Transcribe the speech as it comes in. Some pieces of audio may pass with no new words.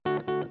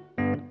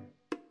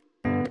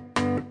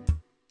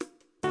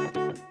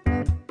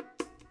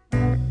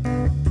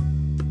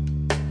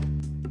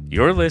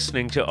You're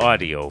listening to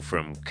audio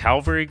from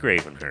Calvary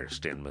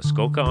Gravenhurst in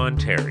Muskoka,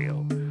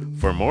 Ontario.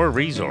 For more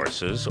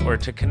resources or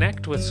to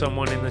connect with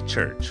someone in the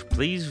church,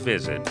 please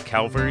visit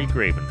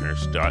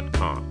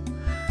calvarygravenhurst.com.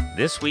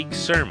 This week's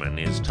sermon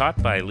is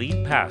taught by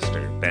lead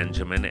pastor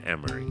Benjamin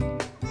Emery.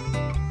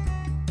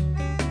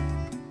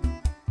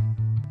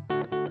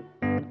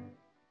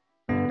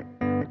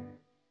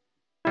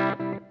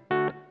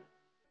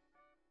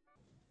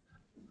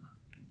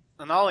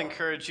 And I'll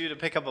encourage you to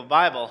pick up a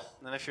Bible.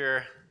 And if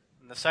you're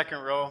in the second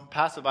row,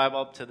 pass the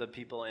Bible up to the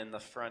people in the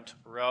front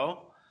row.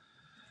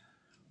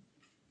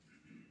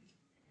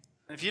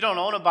 And if you don't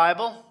own a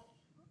Bible,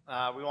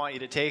 we want you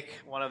to take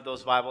one of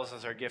those Bibles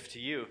as our gift to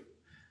you.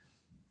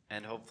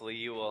 And hopefully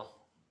you will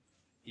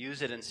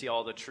use it and see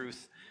all the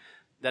truth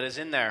that is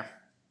in there.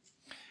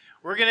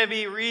 We're going to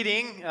be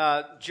reading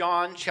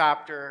John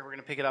we're going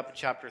to pick it up at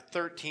chapter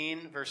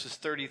 13, verses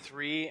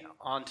 33,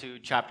 on to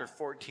chapter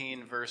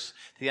 14, to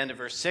the end of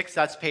verse 6.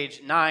 That's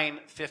page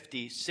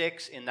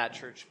 956 in that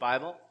church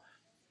Bible.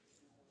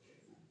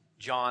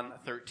 John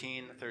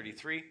 13,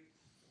 33,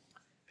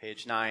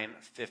 page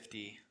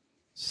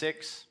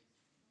 956.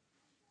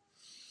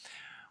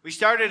 We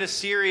started a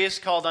series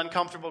called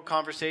Uncomfortable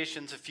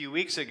Conversations a few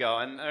weeks ago,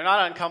 and they're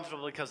not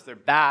uncomfortable because they're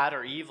bad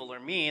or evil or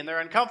mean.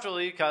 They're uncomfortable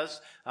because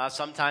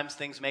sometimes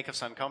things make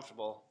us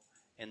uncomfortable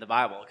in the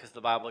Bible, because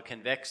the Bible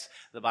convicts,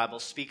 the Bible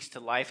speaks to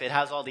life. It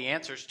has all the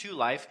answers to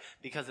life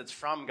because it's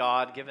from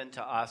God, given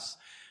to us.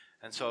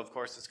 And so, of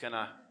course, it's going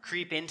to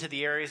creep into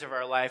the areas of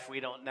our life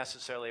we don't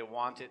necessarily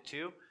want it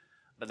to,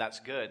 but that's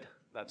good.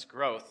 That's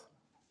growth.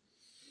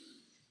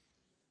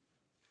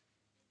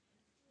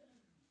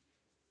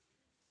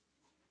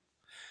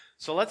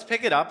 So let's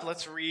pick it up.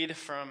 Let's read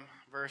from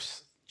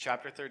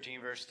chapter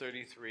 13, verse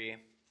 33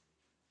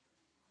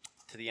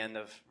 to the end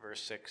of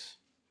verse 6.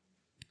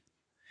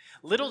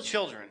 Little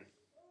children,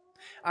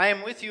 I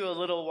am with you a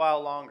little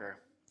while longer.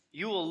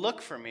 You will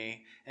look for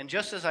me, and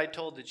just as I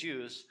told the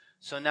Jews,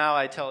 so now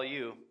I tell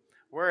you,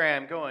 where I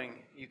am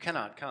going, you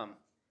cannot come.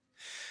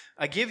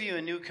 I give you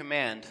a new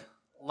command,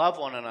 love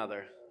one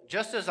another.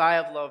 Just as I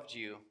have loved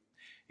you,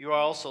 you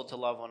are also to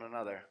love one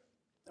another.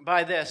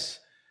 By this,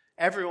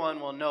 everyone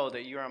will know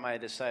that you are my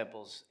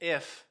disciples,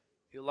 if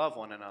you love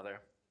one another.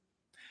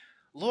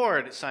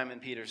 Lord, Simon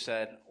Peter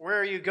said, where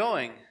are you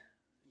going?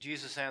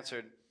 Jesus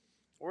answered,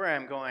 where I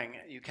am going,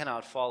 you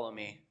cannot follow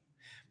me,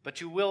 but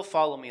you will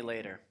follow me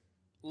later.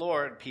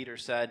 Lord, Peter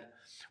said,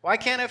 why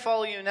can't I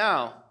follow you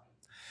now?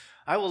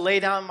 I will lay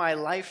down my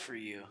life for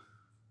you.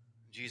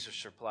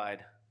 Jesus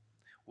replied,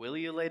 will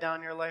you lay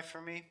down your life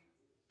for me?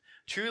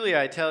 Truly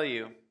I tell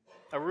you,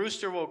 a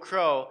rooster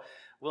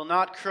will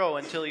not crow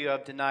until you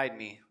have denied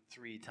me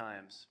 3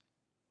 times.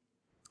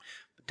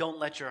 But don't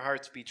let your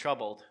hearts be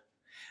troubled.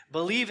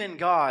 Believe in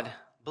God.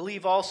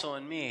 Believe also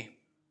in me.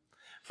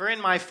 For in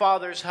my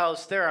Father's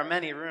house there are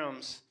many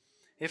rooms.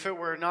 If it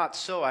were not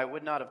so, I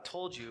would not have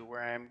told you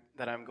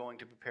that I'm going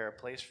to prepare a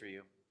place for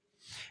you.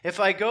 If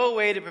I go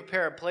away to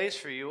prepare a place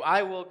for you,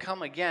 I will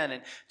come again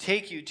and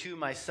take you to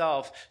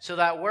myself, so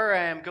that where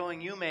I am going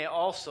you may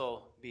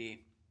also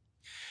be.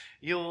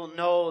 You will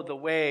know the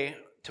way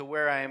to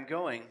where I am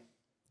going.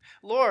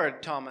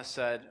 Lord, Thomas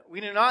said,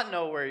 we do not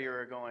know where you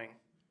are going.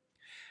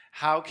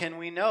 How can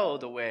we know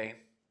the way?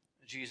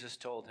 Jesus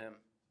told him,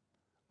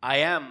 I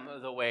am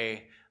the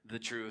way, the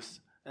truth,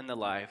 and the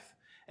life,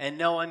 and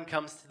no one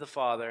comes to the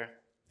Father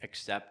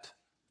except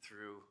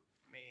through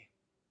me.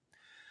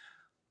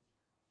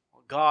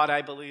 Well, God,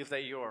 I believe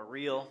that you are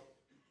real,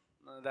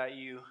 that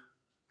you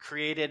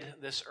created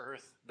this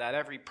earth, that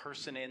every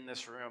person in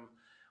this room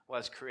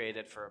was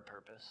created for a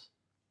purpose.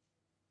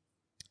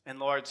 And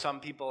Lord,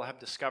 some people have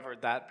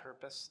discovered that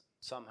purpose,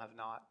 some have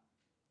not.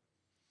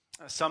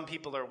 Some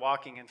people are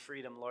walking in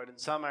freedom, Lord, and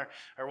some are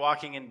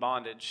walking in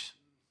bondage.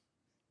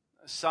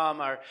 Some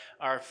are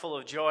full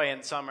of joy,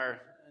 and some are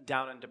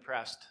down and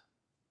depressed.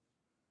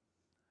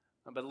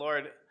 But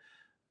Lord,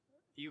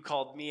 you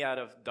called me out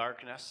of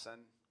darkness,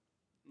 and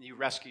you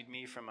rescued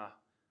me from a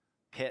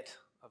pit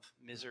of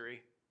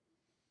misery.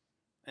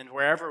 And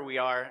wherever we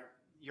are,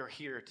 you're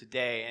here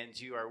today, and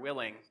you are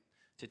willing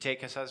to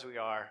take us as we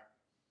are.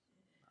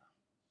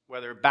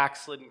 Whether a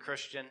backslidden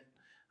Christian,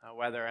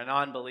 whether a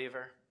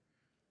non-believer,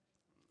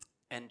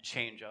 and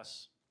change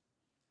us.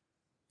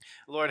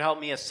 Lord, help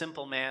me, a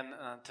simple man,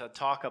 to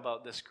talk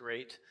about this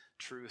great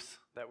truth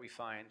that we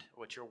find,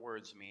 what your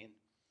words mean.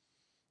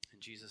 In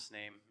Jesus'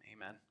 name,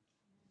 amen.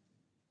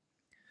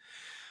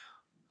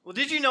 Well,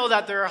 did you know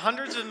that there are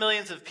hundreds of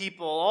millions of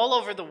people all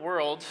over the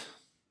world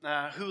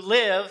who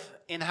live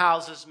in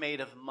houses made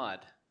of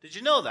mud? Did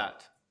you know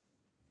that?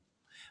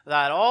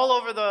 That all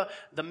over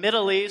the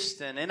Middle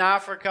East and in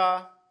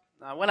Africa,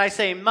 when I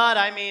say mud,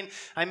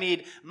 I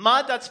mean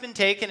mud that's been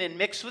taken and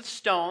mixed with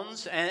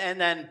stones and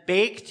then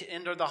baked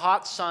under the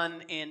hot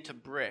sun into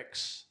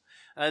bricks.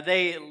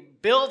 They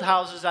build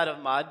houses out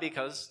of mud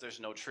because there's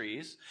no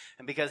trees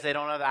and because they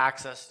don't have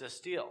access to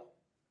steel.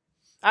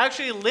 I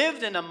actually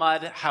lived in a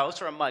mud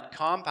house or a mud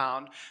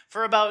compound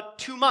for about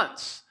 2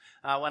 months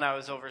when I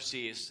was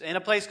overseas in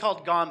a place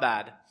called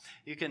Gombad.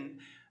 You can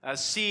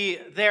see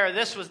there,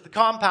 this was the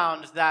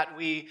compound that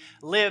we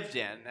lived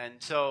in. And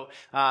so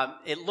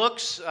it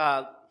looks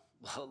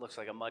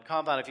like a mud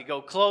compound. If you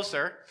go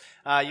closer,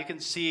 you can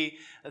see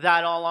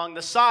that all along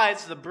the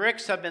sides, the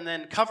bricks have been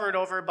then covered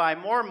over by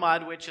more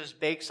mud, which just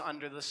bakes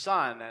under the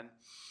sun. And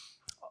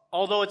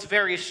although it's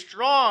very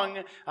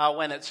strong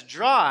when it's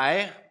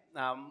dry,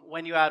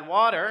 when you add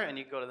water, and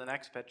you go to the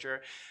next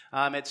picture,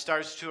 it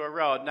starts to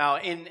erode. Now,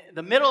 in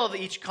the middle of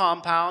each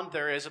compound,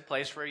 there is a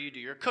place where you do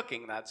your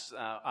cooking. That's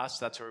us.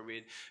 That's where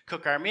we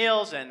cook our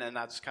meals, and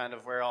that's kind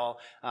of where all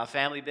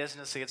family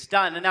business gets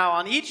done. And now,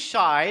 on each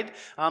side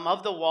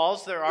of the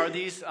walls, there are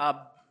these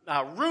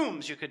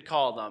rooms, you could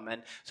call them.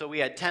 And so we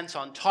had tents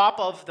on top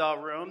of the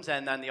rooms,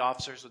 and then the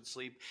officers would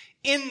sleep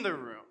in the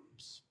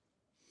rooms.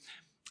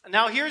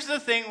 Now, here's the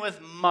thing with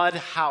mud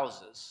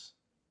houses.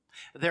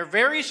 They're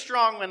very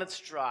strong when it's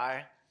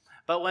dry,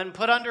 but when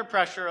put under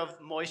pressure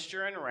of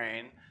moisture and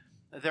rain,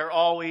 they're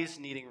always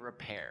needing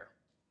repair.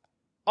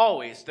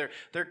 Always.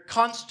 They're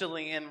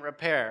constantly in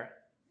repair.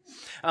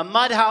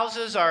 Mud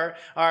houses are,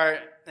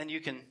 and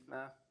you can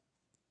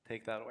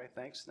take that away,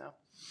 thanks, now.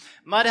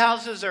 Mud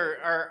houses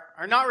are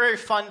not very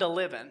fun to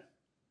live in.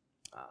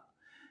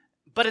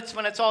 But it's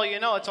when it's all you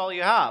know, it's all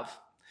you have.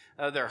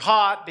 They're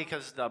hot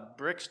because the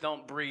bricks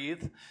don't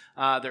breathe.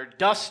 They're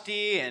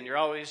dusty and you're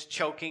always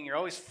choking. You're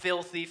always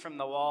filthy from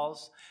the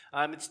walls.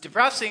 It's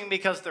depressing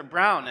because they're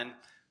brown, and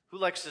who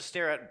likes to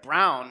stare at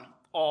brown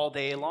all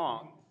day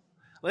long?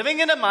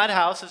 Living in a mud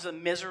house is a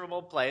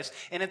miserable place,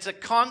 and it's a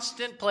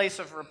constant place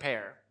of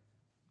repair.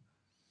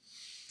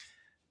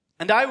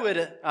 And I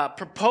would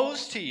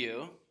propose to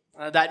you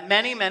that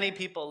many, many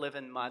people live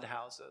in mud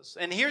houses.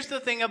 And here's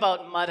the thing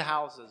about mud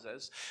houses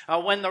is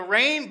when the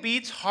rain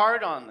beats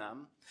hard on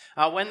them,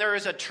 when there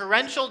is a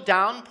torrential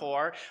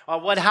downpour,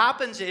 what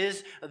happens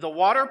is the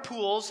water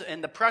pools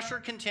and the pressure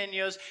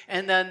continues,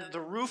 and then the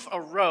roof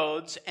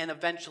erodes and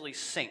eventually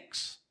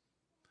sinks.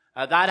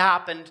 That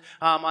happened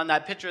on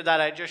that picture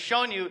that I just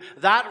shown you.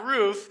 That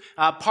roof,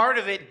 part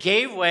of it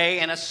gave way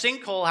and a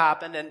sinkhole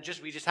happened, and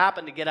we just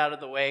happened to get out of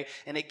the way,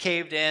 and it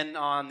caved in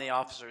on the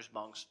officers'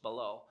 bunks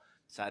below.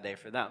 Sad day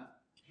for them.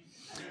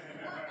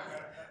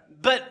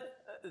 But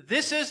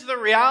this is the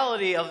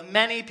reality of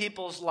many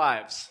people's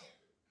lives.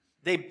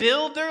 They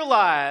build their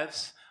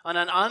lives on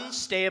an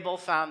unstable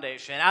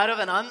foundation, out of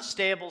an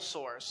unstable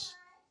source.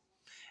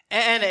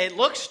 And it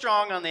looks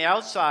strong on the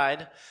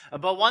outside,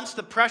 but once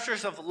the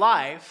pressures of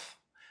life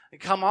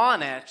come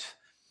on it,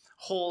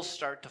 holes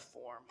start to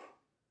form.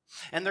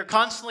 And they're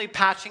constantly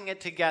patching it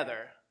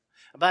together.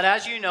 But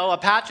as you know, a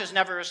patch is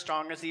never as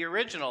strong as the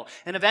original.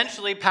 And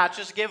eventually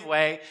patches give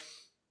way,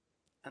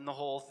 and the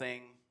whole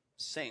thing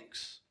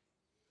sinks.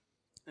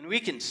 And we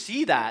can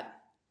see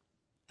that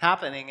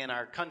happening in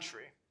our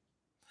country.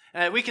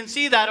 We can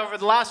see that over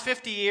the last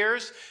 50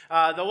 years,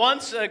 the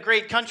once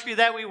great country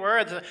that we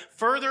were, the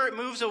further it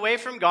moves away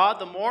from God,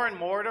 the more and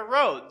more it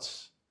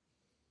erodes.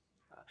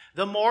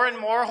 The more and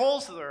more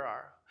holes there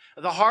are.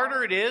 The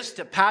harder it is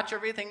to patch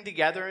everything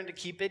together and to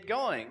keep it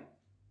going.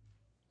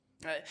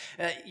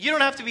 You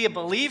don't have to be a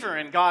believer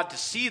in God to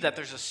see that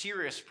there's a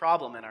serious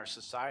problem in our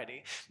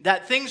society.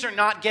 That things are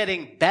not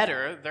getting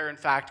better, they're in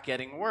fact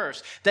getting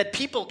worse. That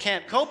people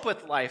can't cope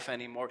with life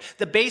anymore.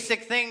 The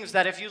basic things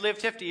that if you lived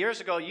 50 years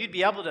ago, you'd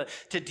be able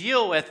to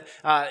deal with,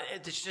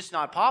 it's just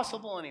not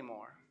possible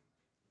anymore.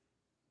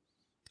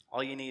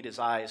 All you need is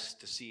eyes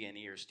to see and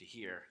ears to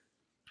hear.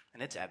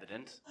 And it's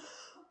evident.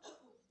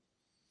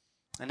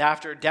 And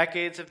after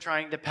decades of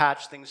trying to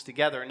patch things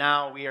together,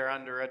 now we are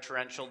under a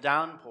torrential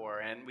downpour,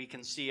 and we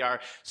can see our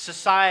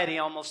society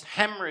almost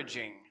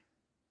hemorrhaging.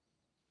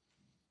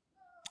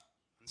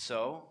 And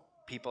so,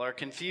 people are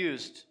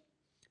confused.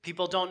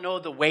 People don't know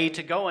the way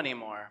to go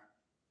anymore.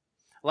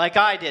 Like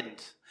I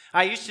didn't.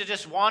 I used to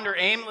just wander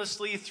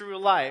aimlessly through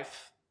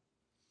life.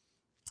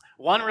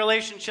 One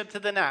relationship to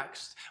the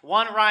next.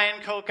 One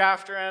Ryan Coke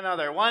after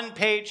another. One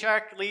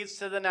paycheck leads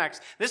to the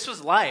next. This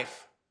was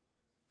life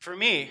for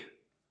me.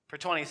 For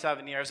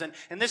 27 years. And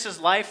this is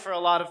life for a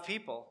lot of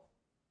people.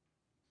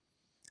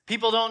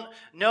 People don't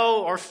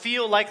know or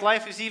feel like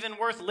life is even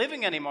worth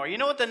living anymore. You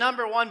know what the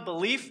number one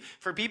belief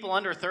for people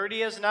under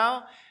 30 is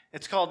now?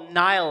 It's called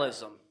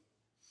nihilism.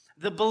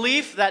 The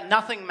belief that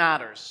nothing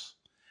matters.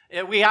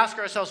 We ask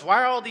ourselves,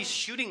 why are all these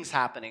shootings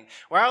happening?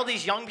 Why are all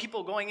these young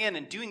people going in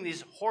and doing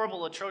these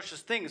horrible,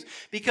 atrocious things?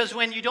 Because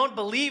when you don't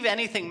believe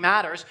anything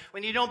matters,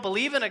 when you don't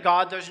believe in a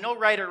God, there's no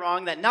right or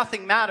wrong, that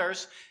nothing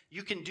matters,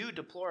 you can do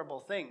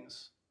deplorable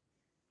things.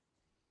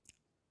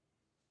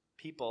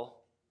 People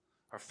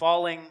are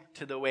falling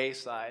to the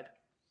wayside.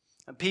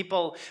 And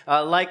people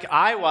like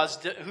I was,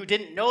 who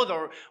didn't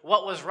know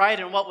what was right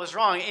and what was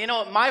wrong. You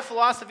know, my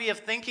philosophy of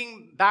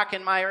thinking back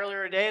in my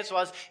earlier days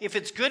was, if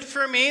it's good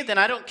for me, then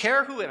I don't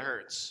care who it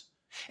hurts.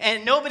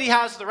 And nobody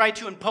has the right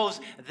to impose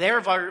their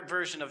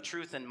version of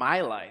truth in my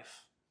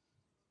life.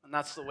 And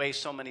that's the way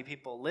so many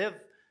people live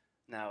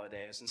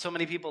nowadays. And so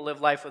many people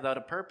live life without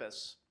a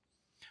purpose.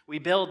 We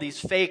build these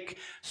fake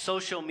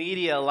social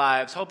media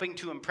lives, hoping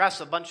to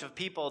impress a bunch of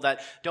people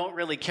that don't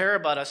really care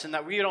about us and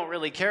that we don't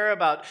really care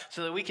about,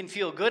 so that we can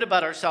feel good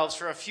about ourselves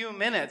for a few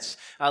minutes.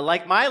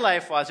 Like my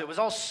life was. It was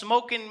all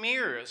smoke and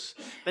mirrors.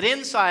 But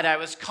inside, I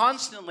was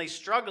constantly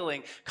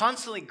struggling,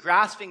 constantly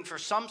grasping for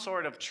some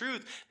sort of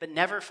truth, but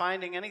never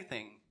finding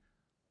anything.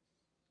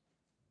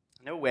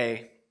 No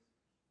way,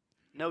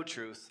 no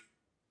truth,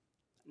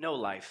 no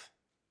life.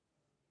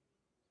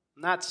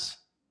 And that's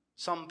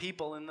some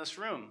people in this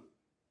room.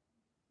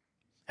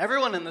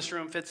 Everyone in this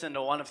room fits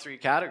into one of three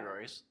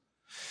categories.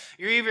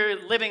 You're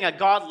either living a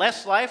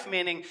godless life,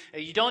 meaning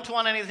you don't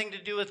want anything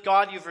to do with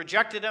God, you've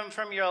rejected him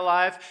from your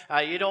life,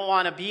 you don't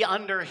want to be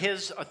under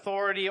his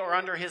authority or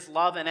under his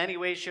love in any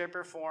way, shape,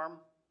 or form.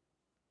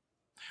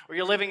 Or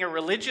you're living a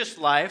religious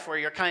life where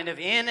you're kind of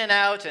in and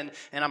out, and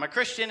I'm a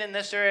Christian in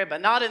this area, but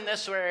not in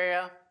this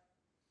area.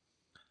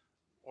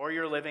 Or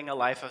you're living a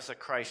life as a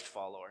Christ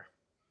follower,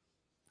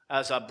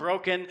 as a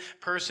broken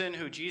person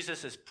who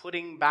Jesus is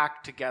putting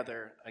back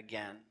together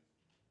again.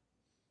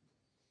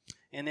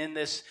 And in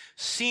this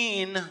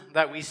scene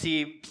that we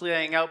see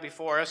playing out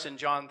before us in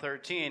John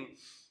 13,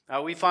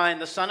 we find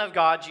the Son of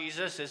God,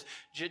 Jesus, is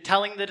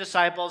telling the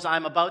disciples,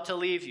 I'm about to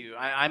leave you.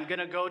 I'm going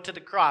to go to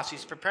the cross.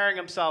 He's preparing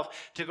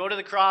himself to go to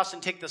the cross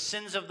and take the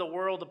sins of the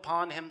world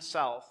upon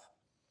himself.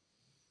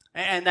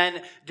 And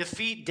then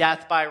defeat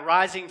death by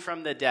rising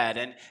from the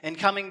dead and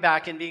coming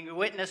back and being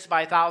witnessed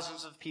by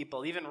thousands of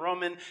people, even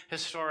Roman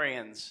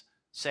historians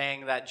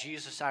saying that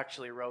Jesus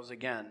actually rose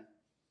again.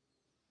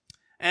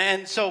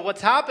 And so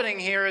what's happening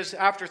here is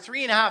after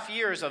 3.5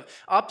 years of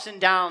ups and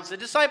downs, the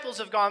disciples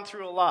have gone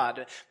through a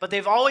lot, but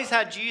they've always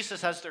had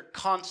Jesus as their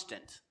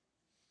constant.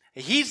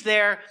 He's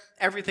there,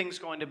 everything's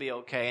going to be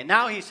okay. And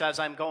now he says,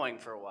 I'm going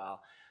for a while.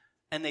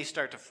 And they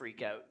start to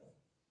freak out.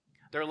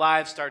 Their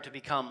lives start to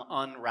become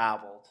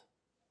unraveled.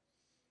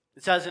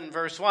 It says in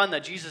verse 1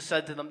 that Jesus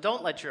said to them,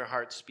 don't let your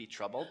hearts be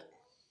troubled.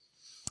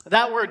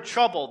 That word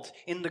troubled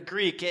in the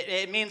Greek,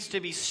 it means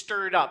to be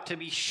stirred up, to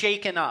be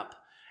shaken up.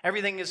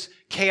 Everything is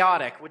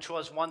chaotic, which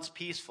was once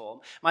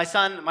peaceful.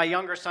 My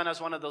younger son has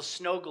one of those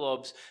snow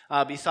globes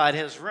beside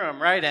his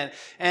room, right?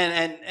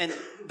 And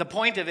the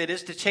point of it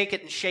is to take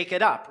it and shake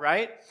it up,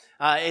 right?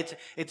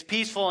 It's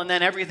peaceful, and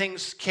then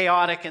everything's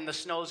chaotic, and the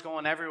snow's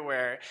going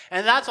everywhere.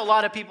 And that's a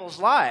lot of people's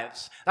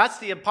lives. That's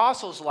the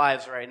apostles'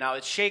 lives right now.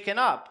 It's shaken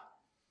up.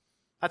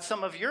 That's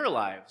some of your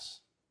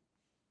lives.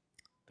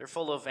 They're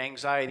full of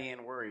anxiety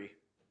and worry,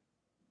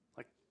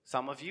 like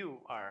some of you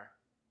are,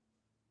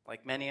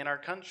 like many in our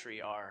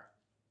country are.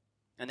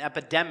 An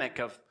epidemic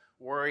of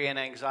worry and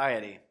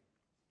anxiety.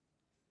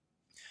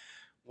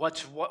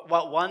 What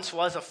once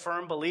was a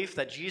firm belief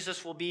that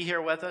Jesus will be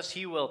here with us,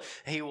 he will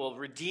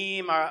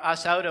redeem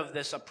us out of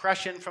this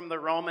oppression from the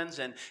Romans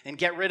and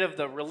get rid of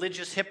the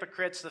religious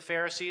hypocrites, the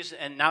Pharisees,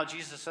 and now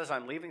Jesus says,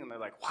 I'm leaving them. They're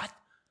like, what?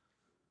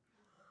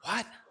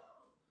 What?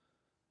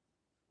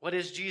 What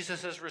is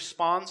Jesus'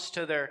 response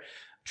to their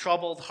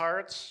troubled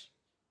hearts?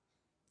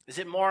 Is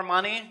it more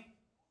money?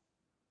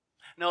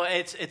 No,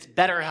 it's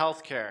better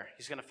health care.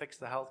 He's going to fix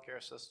the health care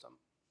system.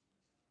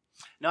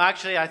 No,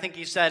 actually, I think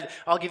he said,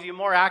 I'll give you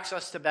more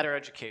access to better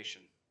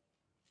education.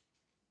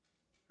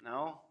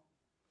 No.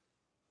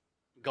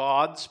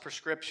 God's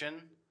prescription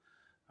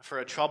for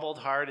a troubled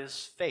heart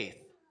is faith.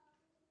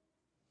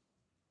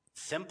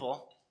 It's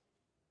simple,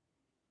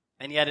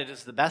 and yet it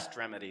is the best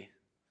remedy.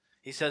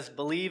 He says,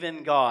 believe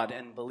in God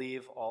and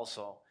believe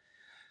also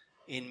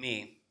in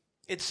me.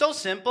 It's so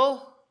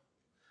simple,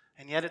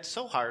 and yet it's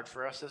so hard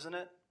for us, isn't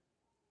it?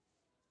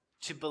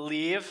 To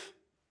believe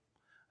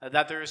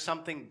that there is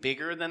something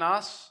bigger than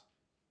us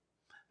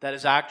that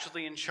is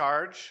actually in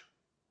charge,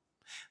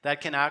 that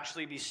can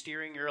actually be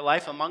steering your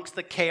life amongst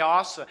the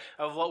chaos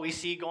of what we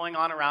see going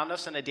on around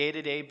us on a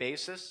day-to-day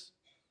basis.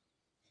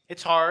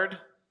 It's hard.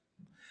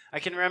 I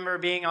can remember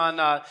being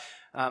on,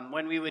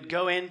 when we would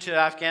go into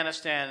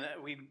Afghanistan,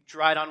 we'd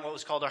ride on what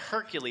was called a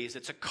Hercules.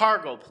 It's a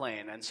cargo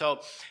plane. And so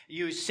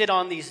you sit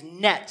on these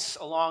nets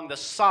along the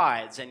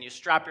sides and you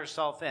strap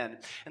yourself in.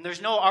 And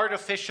there's no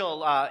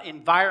artificial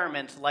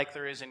environment like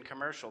there is in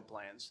commercial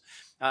planes.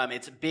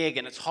 It's big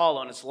and it's hollow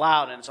and it's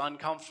loud and it's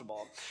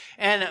uncomfortable.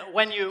 And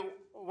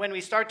when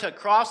we start to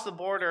cross the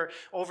border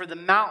over the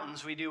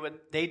mountains,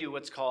 they do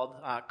what's called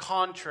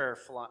contour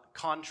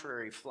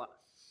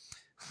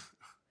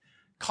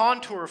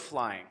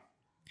flying.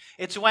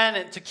 It's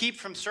when, to keep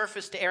from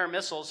surface-to-air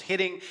missiles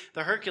hitting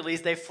the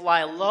Hercules, they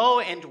fly low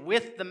and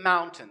with the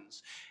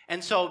mountains.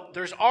 And so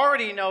there's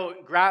already no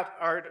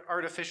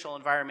artificial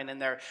environment in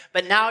there,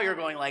 but now you're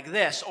going like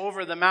this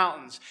over the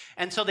mountains.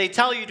 And so they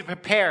tell you to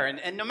prepare,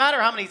 and no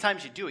matter how many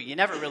times you do it, you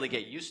never really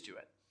get used to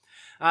it.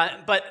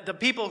 But the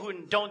people who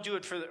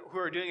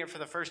are doing it for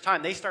the first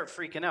time, they start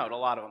freaking out, a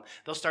lot of them.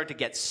 They'll start to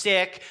get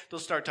sick. They'll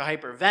start to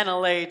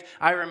hyperventilate.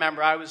 I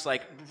remember I was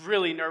like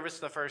really nervous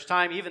the first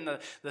time. Even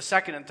the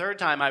second and third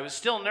time, I was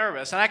still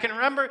nervous. And I can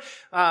remember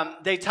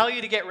they tell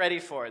you to get ready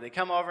for it. They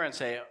come over and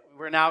say,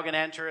 we're now going to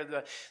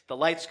enter. The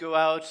lights go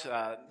out.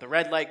 The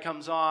red light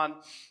comes on.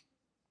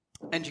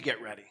 And you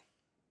get ready.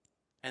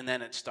 And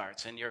then it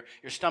starts, and your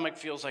stomach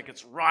feels like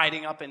it's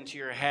riding up into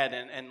your head,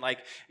 and like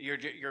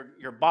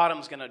your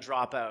bottom's going to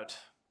drop out.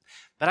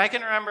 But I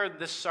can remember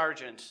this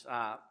sergeant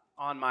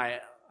on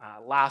my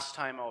last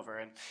time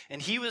over,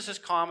 and he was as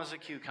calm as a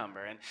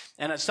cucumber.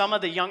 And as some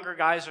of the younger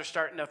guys are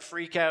starting to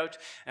freak out,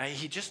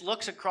 he just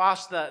looks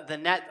across the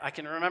net. I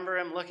can remember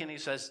him looking. He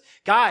says,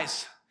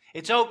 "Guys,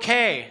 it's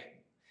okay.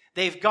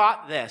 They've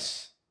got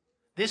this.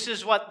 This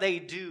is what they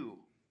do."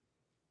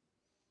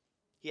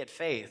 He had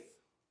faith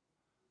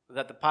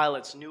that the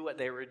pilots knew what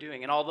they were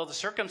doing. And although the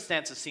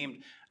circumstances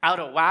seemed out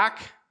of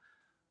whack,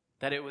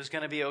 that it was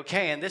going to be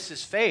okay. And this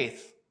is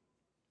faith.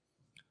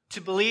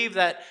 To believe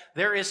that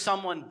there is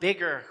someone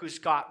bigger who's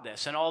got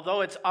this. And although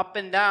it's up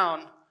and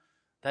down,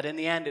 that in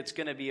the end it's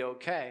going to be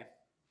okay.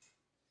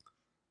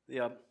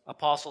 The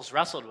apostles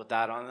wrestled with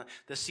that on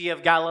the Sea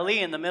of Galilee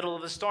in the middle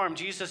of a storm.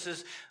 Jesus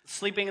is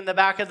sleeping in the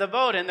back of the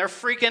boat, and they're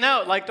freaking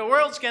out like the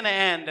world's going to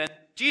end. And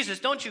Jesus,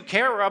 don't you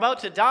care? We're about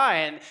to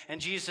die.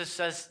 And Jesus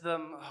says to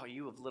them, "Oh,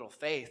 you have little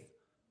faith."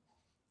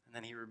 And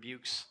then he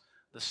rebukes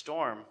the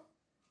storm,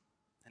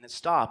 and it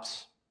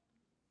stops.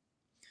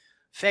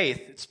 Faith,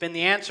 it's been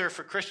the answer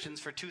for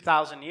Christians for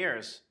 2,000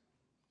 years.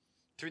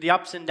 Through the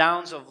ups and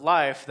downs of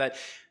life, that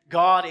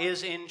God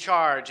is in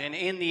charge, and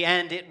in the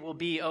end it will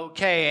be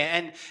okay.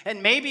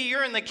 And maybe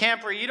you're in the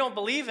camp where you don't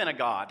believe in a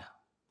God.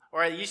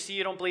 Or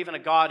you don't believe in a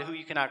God who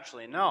you can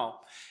actually know.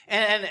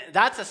 And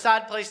that's a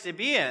sad place to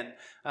be in.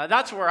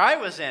 That's where I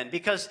was in.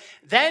 Because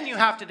then you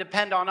have to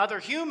depend on other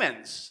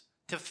humans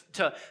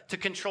to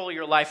control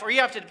your life. Or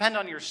you have to depend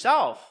on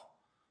yourself.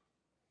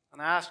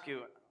 And I ask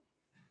you,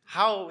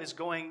 how is it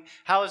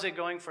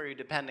going for you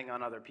depending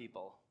on other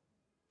people?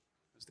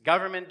 Is the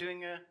government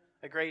doing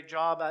a great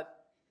job at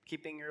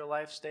keeping your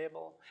life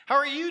stable? How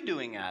are you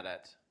doing at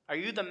it? Are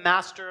you the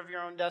master of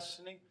your own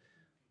destiny?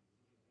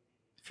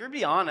 If you're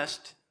being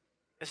honest,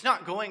 it's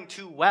not going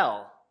too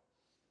well.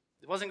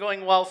 It wasn't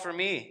going well for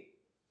me.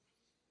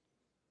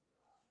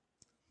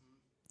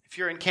 If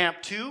you're in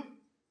camp 2,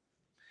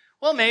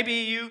 well, maybe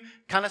you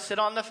kind of sit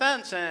on the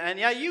fence and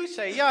you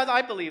say, yeah,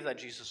 I believe that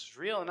Jesus is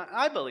real, and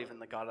I believe in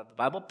the God of the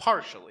Bible,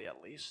 partially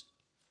at least.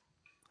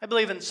 I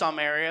believe in some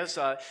areas,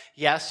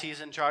 yes, he's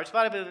in charge,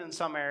 but I believe in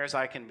some areas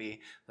I can be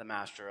the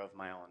master of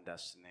my own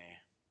destiny.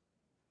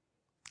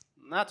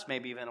 And that's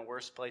maybe even a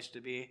worse place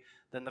to be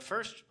than the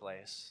first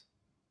place.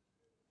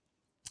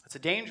 It's a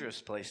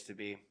dangerous place to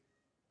be.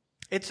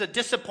 It's a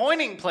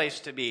disappointing place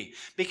to be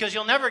because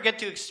you'll never get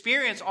to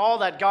experience all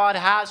that God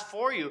has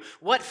for you,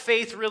 what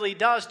faith really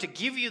does to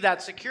give you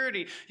that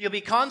security. You'll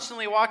be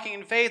constantly walking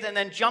in faith and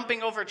then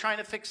jumping over trying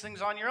to fix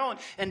things on your own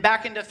and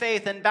back into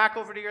faith and back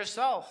over to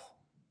yourself.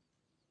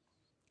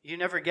 You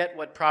never get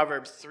what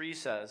Proverbs 3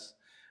 says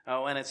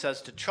when it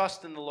says to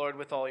trust in the Lord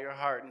with all your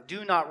heart and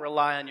do not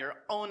rely on your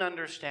own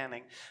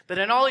understanding, but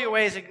in all your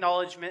ways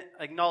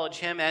acknowledge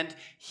him and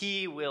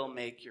he will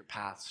make your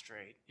path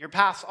straight. Your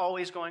path's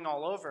always going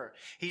all over.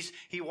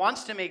 He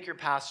wants to make your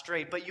path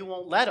straight, but you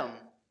won't let him.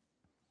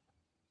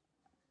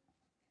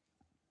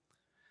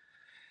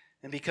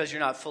 And because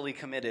you're not fully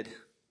committed,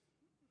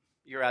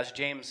 you're, as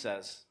James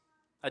says,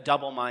 a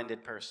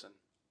double-minded person.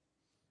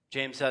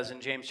 James says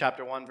in James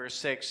chapter 1, verse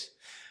 6,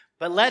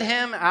 "But let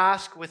him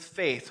ask with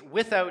faith,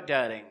 without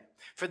doubting.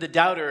 For the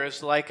doubter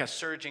is like a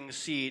surging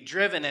sea,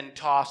 driven and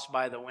tossed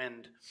by the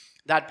wind.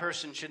 That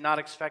person should not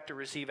expect to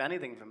receive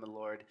anything from the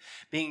Lord,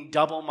 being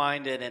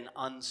double-minded and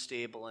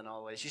unstable in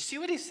all ways." You see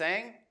what he's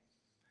saying?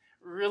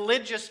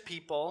 Religious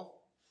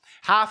people,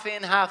 half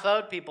in, half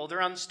out people, they're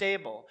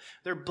unstable.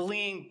 They're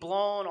being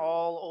blown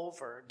all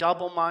over,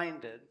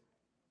 double-minded.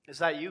 Is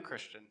that you,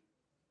 Christian?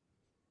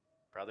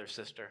 Brother,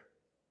 sister?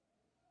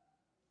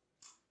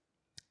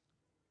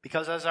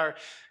 Because as our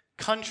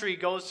country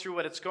goes through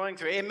what it's going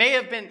through, it may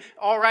have been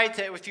all right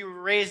if you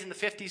were raised in the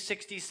 50s,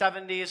 60s,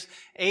 70s,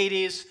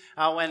 80s,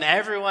 when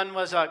everyone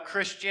was a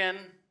Christian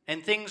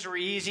and things were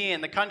easy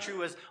and the country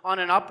was on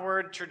an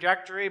upward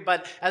trajectory.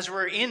 But as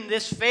we're in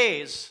this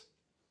phase,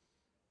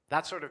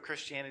 that sort of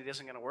Christianity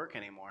isn't going to work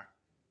anymore.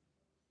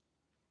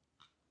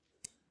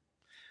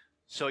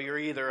 So you're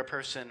either a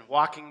person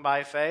walking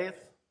by faith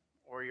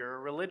or you're a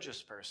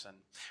religious person.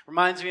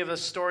 Reminds me of a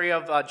story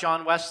of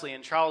John Wesley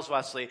and Charles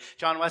Wesley.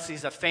 John Wesley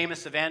is a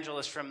famous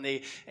evangelist from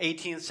the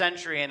 18th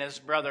century, and his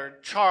brother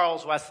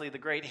Charles Wesley, the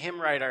great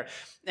hymn writer.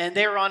 And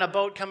they were on a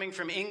boat coming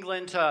from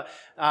England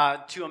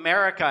to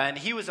America, and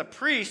he was a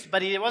priest,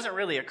 but he wasn't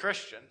really a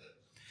Christian.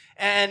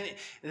 And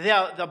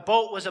the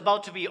boat was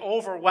about to be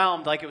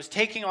overwhelmed, like it was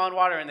taking on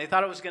water, and they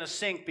thought it was going to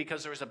sink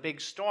because there was a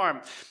big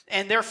storm.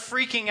 And they're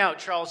freaking out,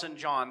 Charles and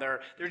John. They're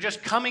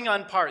just coming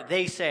apart,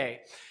 they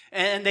say.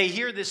 And they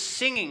hear this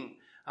singing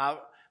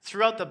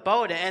throughout the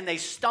boat, and they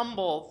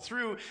stumble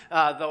through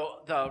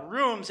the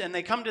rooms, and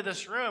they come to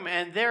this room,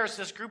 and there's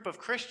this group of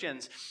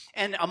Christians.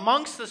 And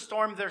amongst the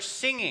storm, they're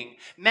singing,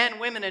 men,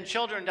 women, and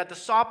children, at the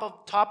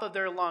top of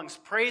their lungs,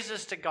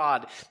 praises to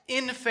God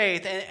in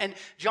faith. And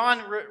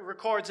John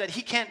records that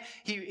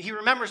he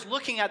remembers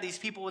looking at these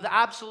people with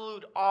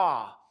absolute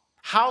awe.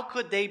 How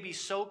could they be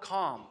so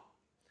calm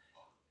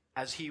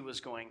as he was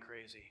going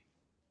crazy?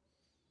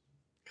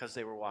 because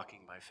they were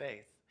walking by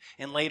faith.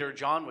 And later,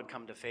 John would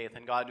come to faith,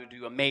 and God would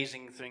do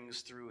amazing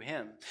things through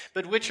him.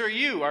 But which are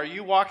you? Are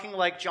you walking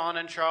like John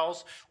and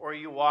Charles, or are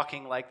you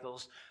walking like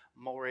those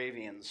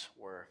Moravians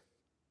were?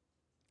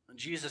 And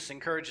Jesus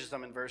encourages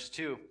them in verse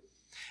 2.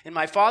 In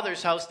my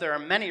Father's house there are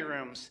many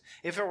rooms.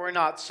 If it were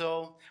not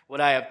so,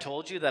 would I have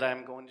told you that I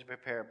am going to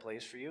prepare a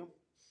place for you?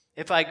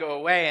 If I go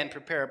away and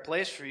prepare a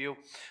place for you,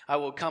 I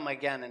will come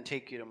again and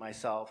take you to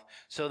myself,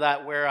 so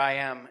that where I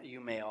am, you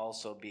may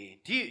also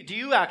be. Do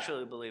you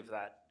actually believe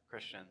that,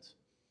 Christians?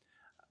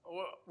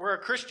 We're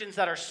Christians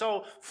that are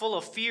so full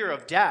of fear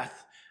of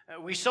death.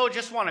 We so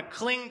just want to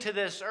cling to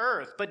this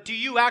earth. But do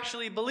you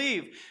actually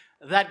believe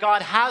that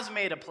God has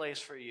made a place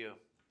for you?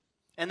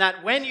 And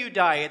that when you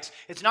die,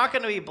 it's not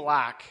going to be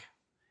black.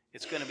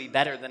 It's going to be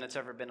better than it's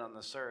ever been on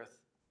this earth.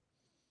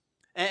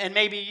 And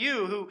maybe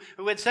you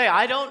who would say,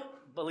 I don't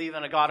believe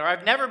in a God, or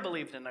I've never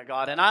believed in a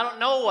God, and I don't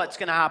know what's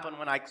going to happen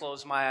when I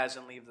close my eyes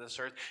and leave this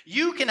earth.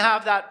 You can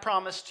have that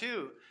promise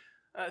too.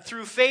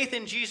 Through faith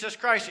in Jesus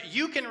Christ,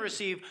 you can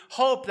receive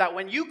hope that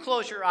when you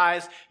close your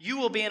eyes, you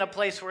will be in a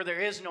place where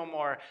there is no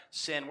more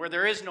sin, where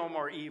there is no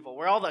more evil,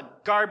 where all the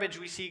garbage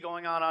we see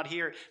going on out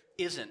here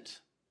isn't.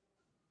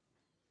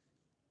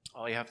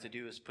 All you have to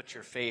do is put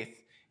your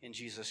faith in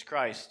Jesus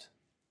Christ.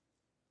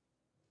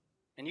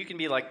 And you can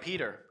be like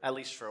Peter, at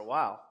least for a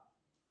while.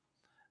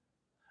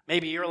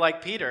 Maybe you're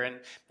like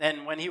Peter,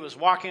 and when he was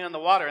walking on the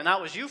water, and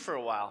that was you for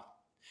a while.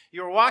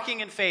 You were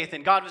walking in faith,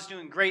 and God was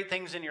doing great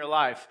things in your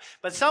life.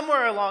 But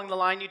somewhere along the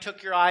line, you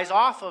took your eyes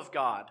off of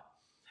God,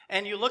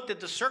 and you looked at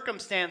the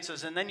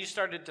circumstances, and then you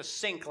started to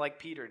sink like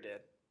Peter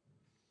did.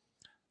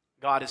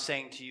 God is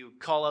saying to you,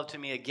 call out to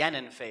me again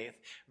in faith.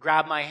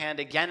 Grab my hand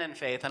again in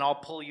faith, and I'll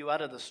pull you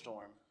out of the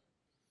storm.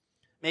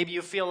 Maybe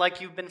you feel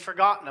like you've been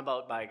forgotten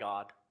about by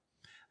God,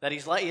 that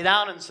he's let you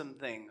down in some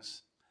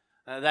things,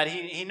 that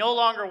he no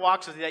longer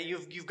walks with you, that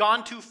you've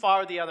gone too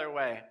far the other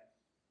way.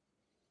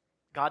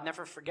 God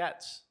never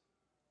forgets.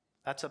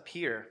 That's up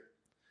here.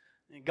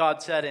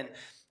 God said in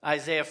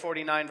Isaiah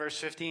 49, verse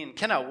 15,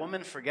 can a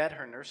woman forget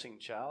her nursing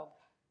child,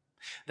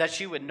 that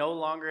she would no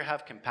longer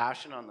have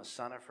compassion on the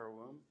son of her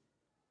womb?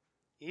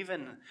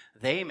 Even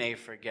they may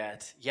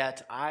forget,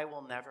 yet I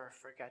will never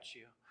forget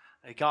you.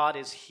 God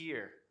is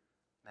here,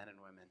 men and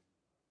women.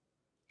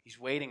 He's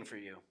waiting for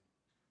you.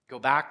 Go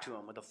back to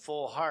him with a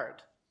full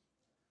heart.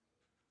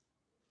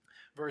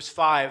 Verse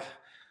 5,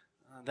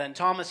 then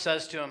Thomas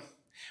says to him,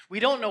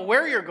 we don't know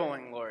where you're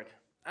going, Lord.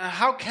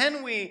 How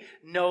can we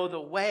know the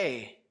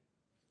way?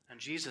 And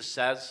Jesus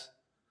says,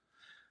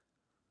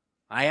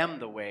 I am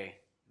the way,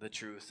 the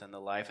truth, and the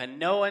life, and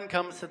no one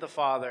comes to the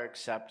Father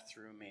except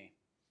through me.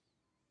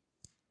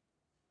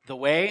 The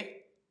way,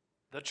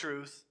 the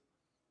truth,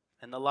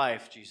 and the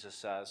life, Jesus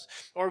says.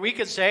 Or we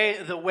could say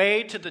the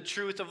way to the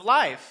truth of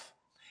life.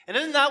 And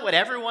isn't that what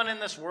everyone in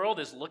this world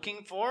is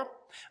looking for?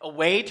 A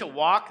way to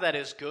walk that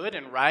is good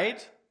and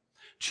right?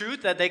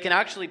 Truth that they can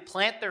actually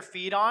plant their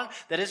feet on,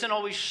 that isn't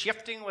always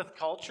shifting with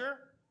culture?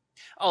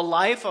 A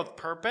life of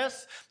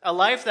purpose? A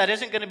life that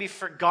isn't going to be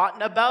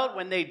forgotten about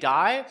when they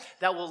die,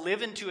 that will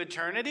live into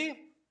eternity?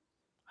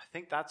 I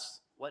think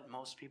that's what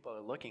most people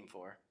are looking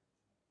for.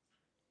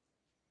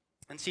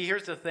 And see,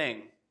 here's the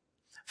thing.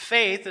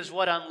 Faith is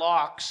what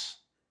unlocks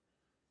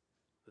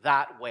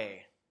that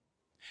way.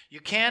 You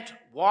can't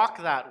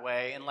walk that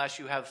way unless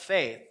you have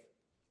faith.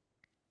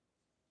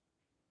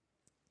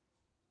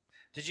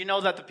 Did you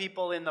know that the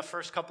people in the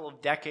first couple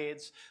of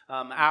decades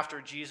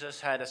after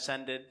Jesus had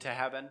ascended to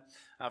heaven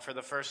for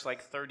the first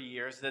 30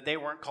 years, that they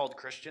weren't called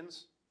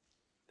Christians?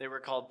 They were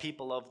called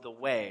people of the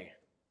way.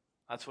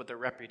 That's what their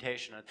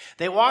reputation is.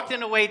 They walked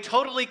in a way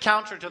totally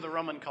counter to the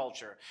Roman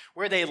culture,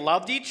 where they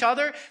loved each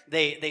other,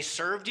 they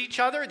served each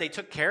other, they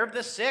took care of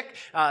the sick.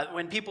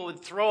 When people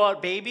would throw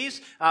out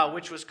babies,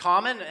 which was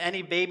common,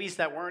 any babies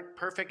that weren't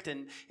perfect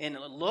in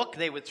look,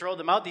 they would throw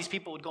them out. These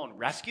people would go and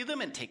rescue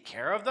them and take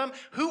care of them.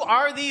 Who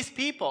are these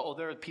people? Oh,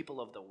 they're people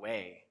of the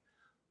way,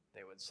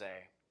 they would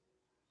say.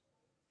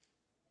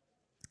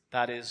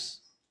 That is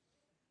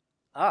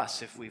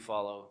us if we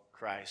follow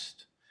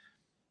Christ.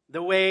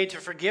 The way to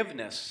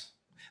forgiveness.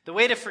 The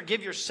way to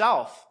forgive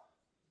yourself.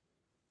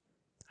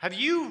 Have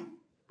you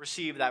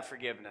received that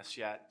forgiveness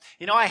yet?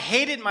 You know, I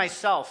hated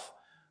myself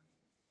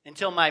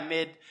until my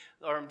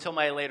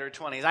later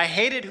 20s. I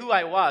hated who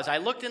I was. I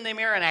looked in the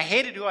mirror and I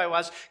hated who I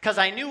was because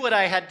I knew what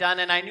I had done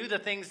and I knew the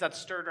things that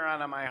stirred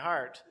around in my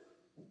heart.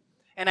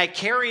 And I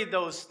carried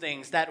those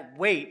things, that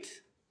weight.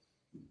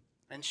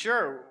 And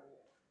sure,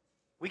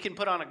 we can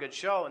put on a good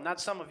show, and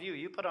that's some of you.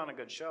 You put on a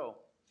good show.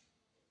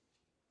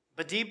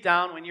 But deep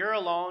down, when you're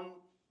alone,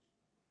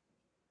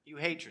 you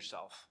hate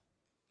yourself.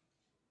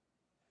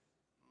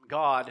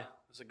 God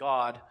is a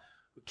God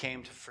who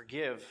came to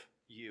forgive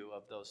you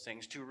of those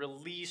things, to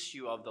release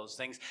you of those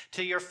things,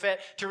 to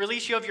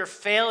release you of your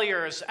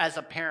failures as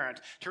a parent,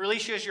 to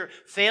release you of your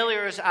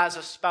failures as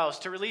a spouse,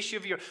 to release you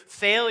of your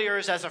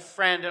failures as a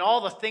friend, and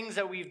all the things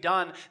that we've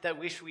done that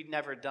wish we'd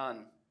never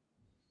done.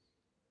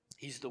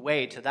 He's the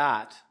way to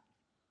that.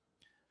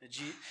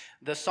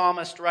 The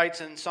psalmist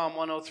writes in Psalm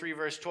 103,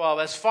 verse 12,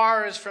 as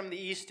far as from the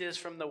east is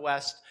from the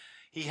west,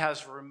 he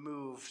has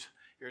removed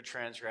your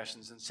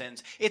transgressions and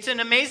sins. It's an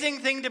amazing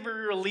thing to be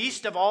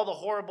released of all the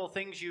horrible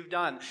things you've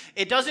done.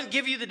 It doesn't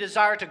give you the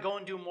desire to go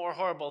and do more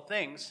horrible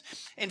things.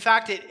 In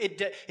fact,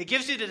 it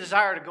gives you the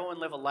desire to go and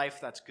live a life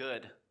that's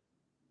good.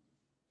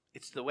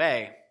 It's the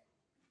way.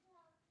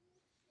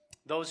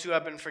 Those who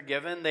have been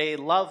forgiven, they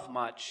love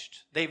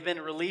much. They've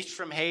been released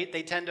from hate.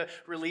 They tend to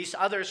release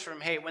others from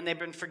hate. When they've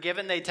been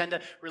forgiven, they tend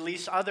to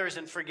release others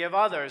and forgive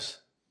others.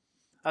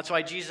 That's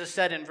why Jesus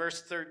said in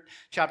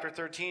chapter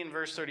 13,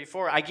 verse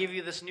 34, I give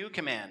you this new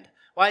command.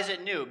 Why is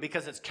it new?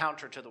 Because it's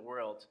counter to the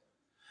world.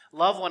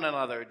 Love one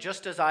another,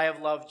 just as I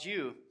have loved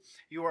you.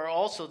 You are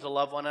also to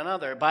love one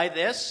another. By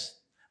this,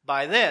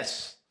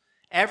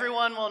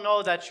 everyone will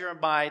know that you're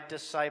my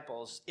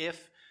disciples,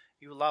 if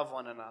you love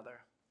one another.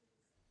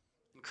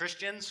 And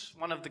Christians,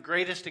 one of the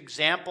greatest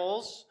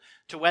examples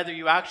to whether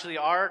you actually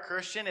are a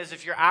Christian is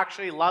if you're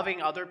actually loving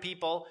other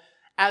people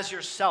as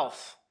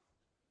yourself.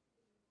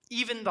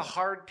 Even the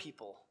hard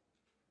people.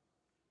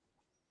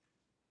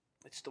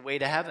 It's the way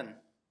to heaven.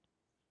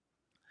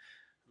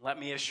 Let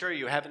me assure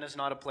you, heaven is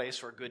not a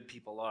place where good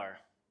people are.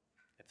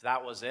 If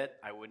that was it,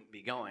 I wouldn't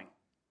be going.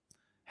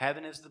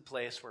 Heaven is the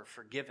place where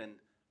forgiven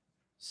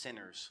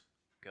sinners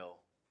go.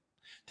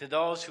 To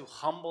those who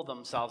humble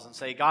themselves and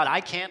say, God,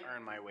 I can't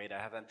earn my way to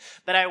heaven,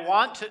 but I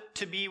want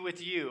to be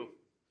with you.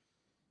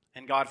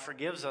 And God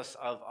forgives us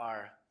of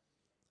our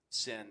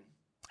sin.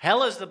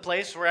 Hell is the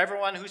place where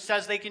everyone who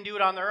says they can do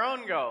it on their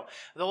own go.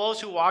 Those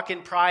who walk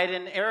in pride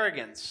and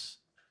arrogance.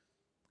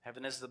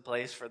 Heaven is the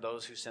place for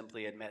those who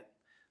simply admit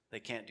they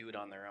can't do it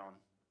on their own.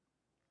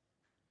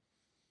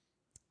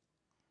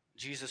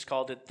 Jesus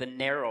called it the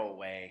narrow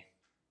way.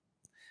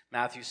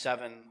 Matthew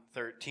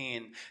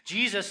 7:13.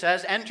 Jesus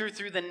says, enter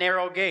through the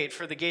narrow gate,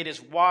 for the gate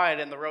is wide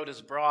and the road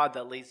is broad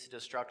that leads to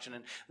destruction,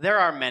 and there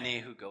are many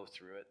who go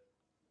through it.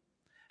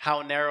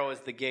 How narrow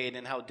is the gate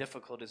and how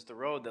difficult is the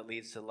road that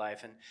leads to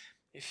life, and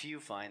if you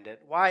find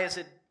it. Why is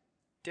it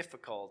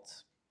difficult?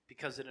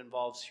 Because it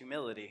involves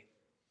humility.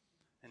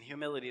 And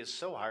humility is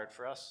so hard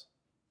for us.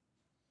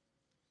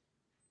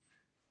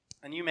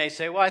 And you may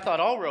say, well, I thought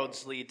all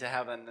roads lead to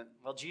heaven.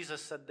 Well,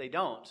 Jesus said they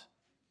don't.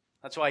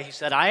 That's why he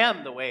said, I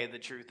am the way, the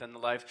truth, and the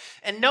life.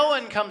 And no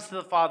one comes to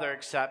the Father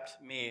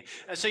except me.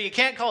 And so you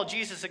can't call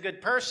Jesus a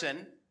good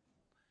person.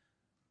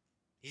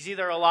 He's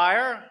either a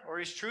liar or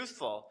he's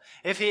truthful.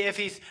 If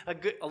he's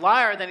a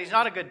liar, then he's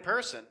not a good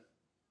person.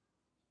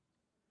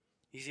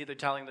 He's either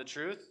telling the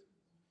truth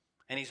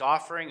and he's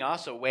offering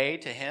us a way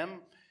to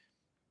him,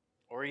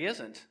 or he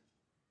isn't.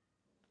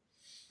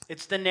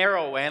 It's the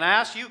narrow way. And I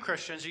ask you,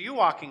 Christians, are you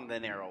walking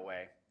the narrow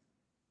way?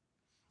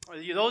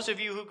 Those of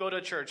you who go to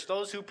church,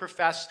 those who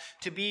profess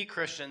to be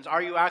Christians,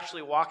 are you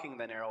actually walking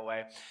the narrow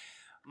way?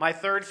 My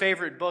third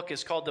favorite book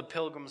is called The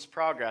Pilgrim's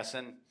Progress,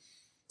 and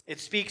it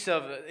speaks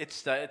of,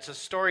 it's a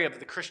story of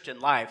the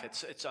Christian life.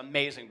 It's an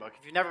amazing book.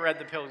 If you've never read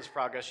The Pilgrim's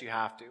Progress, you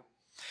have to.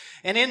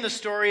 And in the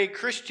story,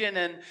 Christian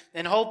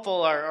and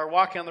Hopeful are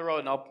walking on the road,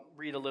 and I'll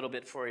read a little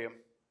bit for you.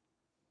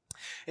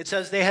 It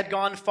says, they had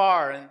gone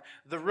far, and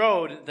the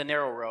road, the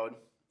narrow road,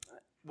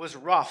 was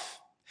rough.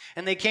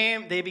 And they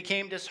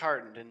became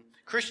disheartened. And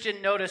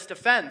Christian noticed a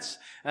fence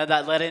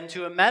that led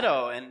into a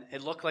meadow, and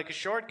it looked like a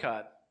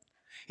shortcut.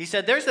 He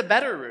said, there's a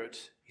better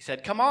route. He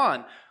said, come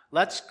on,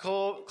 let's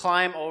go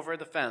climb over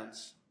the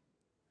fence.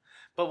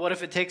 But what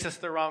if it takes us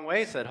the wrong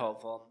way, said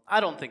Hopeful. I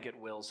don't think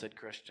it will, said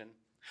Christian.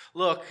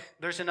 Look,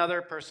 there's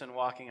another person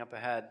walking up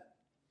ahead.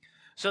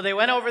 So they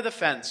went over the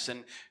fence,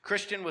 and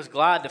Christian was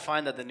glad to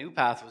find that the new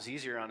path was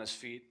easier on his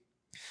feet.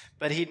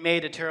 But he'd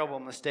made a terrible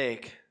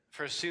mistake,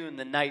 for soon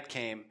the night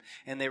came,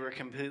 and they were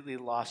completely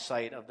lost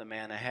sight of the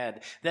man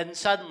ahead. Then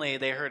suddenly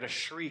they heard a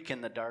shriek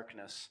in the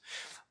darkness.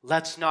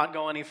 Let's not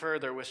go any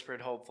further,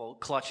 whispered Hopeful,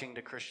 clutching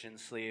to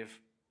Christian's sleeve.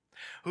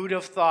 Who'd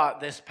have thought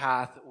this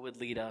path would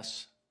lead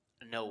us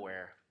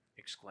nowhere,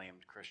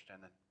 exclaimed Christian.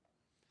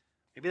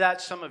 Maybe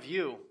that's some of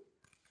you.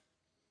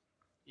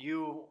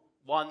 You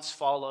once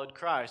followed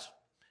Christ.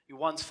 You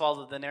once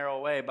followed the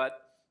narrow way, but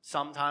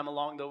sometime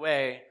along the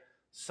way,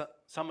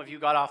 some of you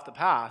got off the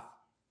path.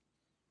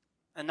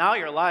 And now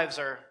your lives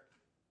are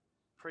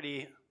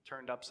pretty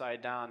turned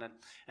upside down,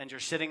 and you're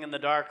sitting in the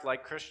dark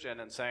like Christian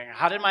and saying,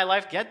 how did my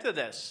life get to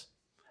this?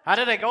 How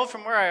did I go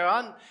from where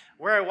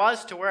I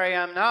was to where I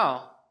am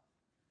now?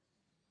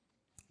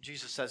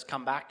 Jesus says,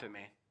 come back to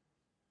me.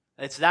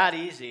 It's that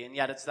easy, and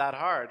yet it's that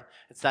hard.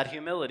 It's that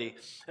humility.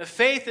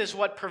 Faith is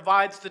what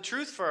provides the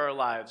truth for our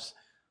lives.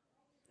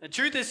 The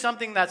truth is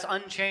something that's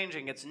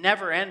unchanging. It's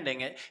never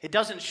ending. It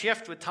doesn't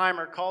shift with time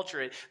or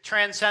culture. It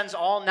transcends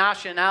all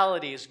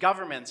nationalities,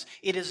 governments.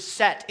 It is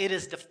set. It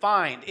is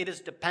defined. It is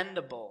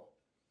dependable.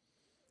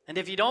 And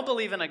if you don't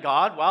believe in a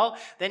God, well,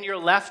 then you're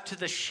left to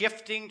the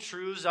shifting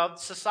truths of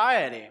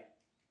society.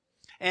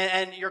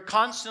 And you're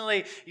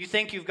constantly, you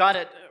think you've got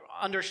it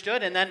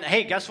understood, and then,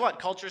 hey, guess what?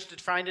 Culture's to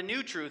find a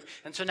new truth,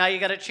 and so now you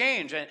got to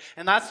change.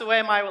 And that's the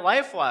way my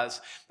life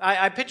was.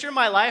 I picture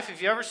my life.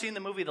 Have you ever seen the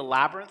movie The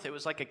Labyrinth? It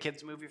was like a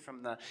kid's movie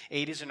from the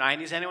 80s or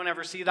 90s. Anyone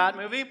ever see that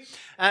movie?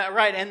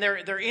 Right, and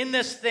they're in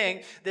this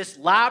thing, this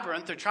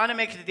labyrinth. They're trying to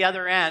make it to the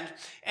other end,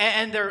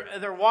 and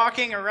they're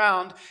walking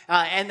around,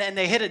 and then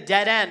they hit a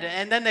dead end,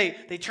 and then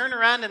they turn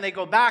around and they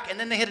go back, and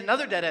then they hit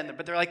another dead end.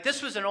 But they're like,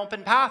 this was an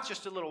open path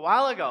just a little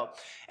while ago.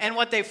 And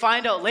what they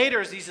find out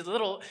later is these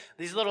little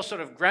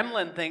sort of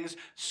gremlin things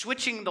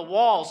switching the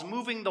walls,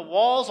 moving the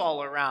walls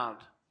all around.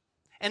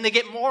 And they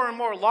get more and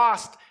more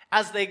lost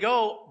as they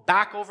go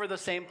back over the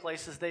same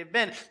places they've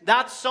been.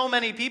 That's so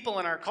many people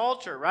in our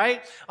culture,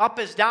 right? Up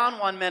is down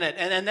one minute,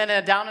 and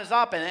then down is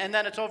up, and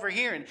then it's over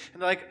here. And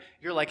they're like,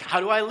 you're like, how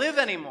do I live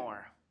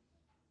anymore?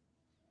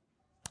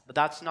 But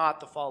that's not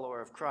the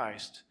follower of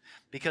Christ,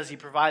 because he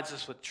provides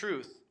us with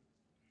truth.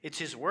 It's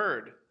his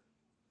word.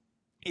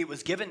 It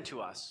was given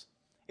to us.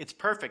 It's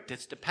perfect.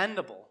 It's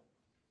dependable.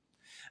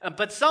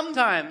 But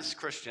sometimes,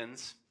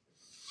 Christians,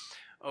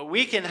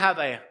 we can have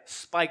a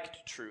spiked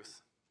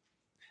truth.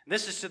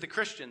 This is to the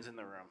Christians in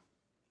the room.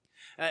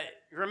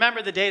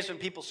 Remember the days when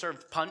people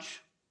served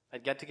punch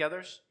at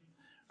get-togethers?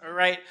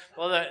 Right?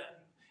 Well,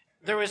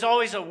 there was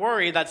always a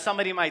worry that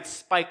somebody might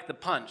spike the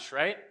punch,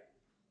 right?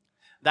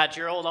 That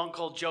your old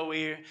Uncle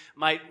Joey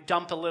might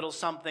dump a little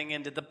something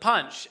into the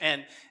punch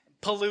and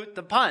pollute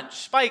the punch,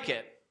 spike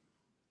it.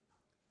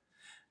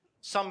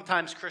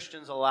 Sometimes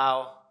Christians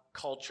allow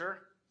culture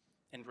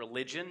and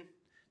religion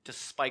to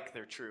spike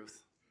their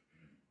truth.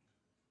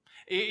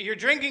 You're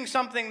drinking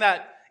something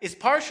that is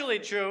partially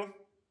true,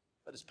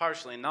 but is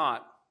partially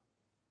not.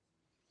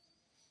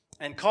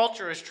 And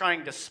culture is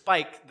trying to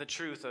spike the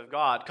truth of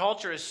God.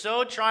 Culture is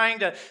so trying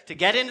to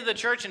get into the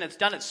church, and it's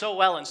done it so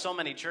well in so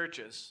many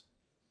churches.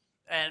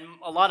 And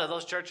a lot of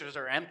those churches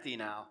are empty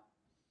now.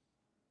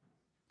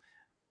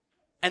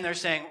 And they're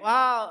saying,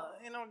 well,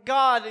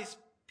 God,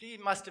 he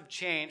must have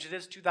changed. It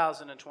is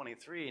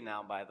 2023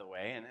 now, by the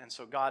way, and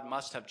so God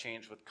must have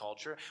changed with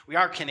culture. We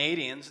are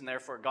Canadians, and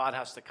therefore God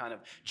has to kind of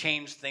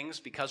change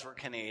things because we're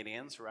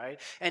Canadians, right?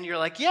 And you're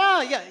like,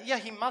 yeah,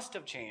 he must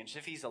have changed.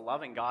 If he's a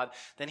loving God,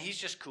 then he's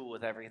just cool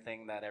with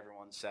everything that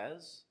everyone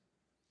says,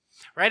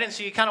 right? And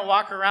so you kind of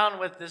walk around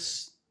with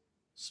this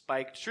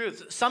spiked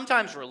truth.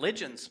 Sometimes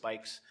religion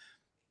spikes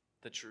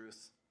the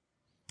truth.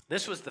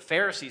 This was the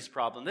Pharisees'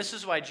 problem. This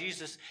is why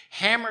Jesus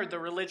hammered the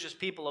religious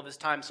people of his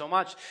time so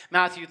much.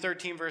 Matthew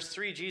 13, verse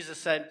 3, Jesus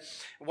said,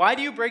 "Why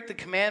do you break the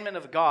commandment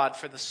of God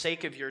for the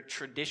sake of your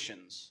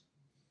traditions?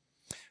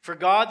 For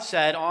God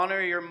said,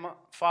 'Honor your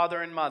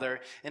father and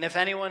mother,' and if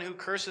anyone who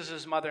curses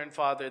his mother and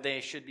father,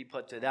 they should be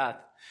put to death.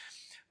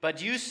 But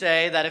you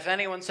say that if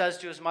anyone says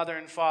to his mother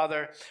and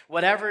father,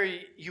 'Whatever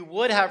you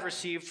would have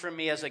received from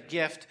me as a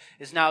gift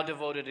is now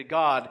devoted to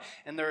God,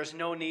 and there is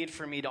no need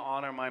for me to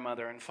honor my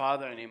mother and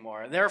father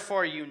anymore.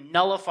 Therefore you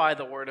nullify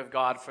the word of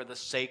God for the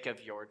sake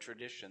of your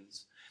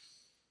traditions.'"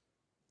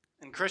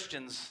 And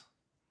Christians,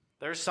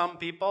 there's some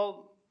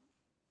people,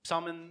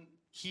 some in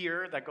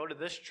here that go to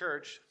this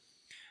church,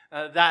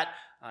 that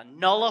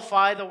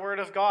nullify the word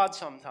of God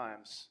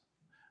sometimes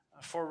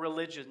for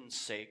religion's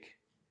sake.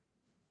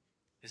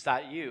 Is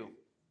that you?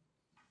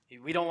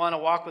 We don't want to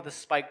walk with a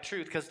spiked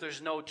truth because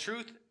there's no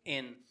truth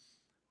in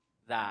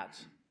that.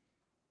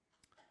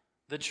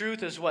 The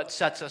truth is what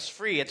sets us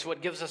free. It's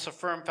what gives us a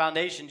firm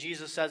foundation.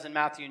 Jesus says in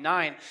Matthew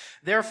 9,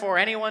 "Therefore,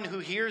 anyone who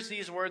hears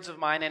these words of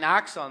mine and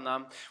acts on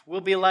them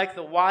will be like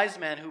the wise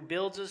man who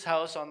builds his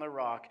house on the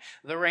rock.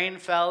 The rain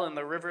fell and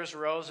the rivers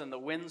rose and the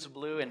winds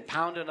blew and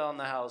pounded on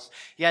the house.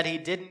 Yet he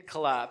didn't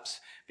collapse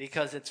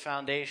because its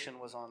foundation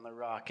was on the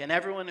rock. And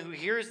everyone who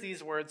hears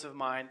these words of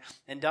mine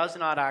and does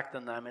not act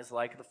on them is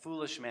like the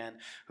foolish man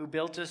who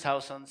built his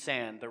house on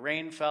sand. The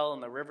rain fell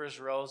and the rivers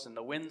rose and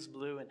the winds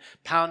blew and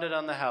pounded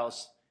on the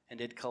house, and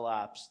it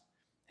collapsed,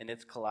 and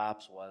its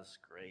collapse was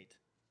great."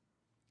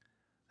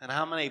 And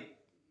how many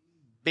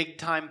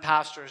big-time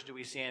pastors do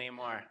we see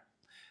anymore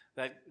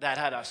that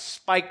had a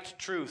spiked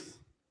truth?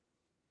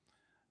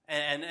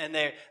 And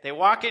they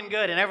walk in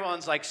good, and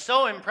everyone's like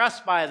so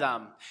impressed by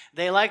them.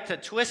 They like to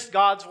twist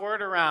God's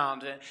word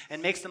around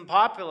and makes them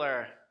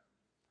popular.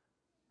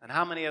 And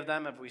how many of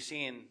them have we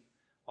seen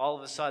all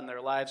of a sudden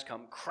their lives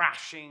come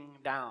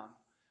crashing down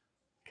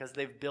because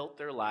they've built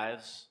their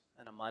lives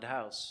in a mud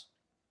house?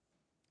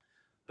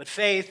 But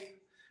faith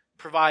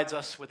provides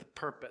us with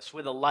purpose,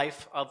 with a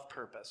life of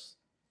purpose.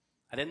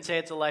 I didn't say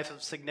it's a life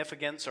of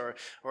significance or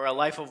a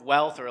life of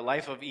wealth or a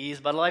life of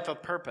ease, but a life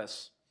of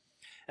purpose.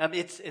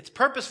 It's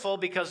purposeful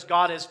because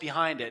God is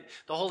behind it.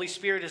 The Holy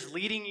Spirit is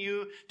leading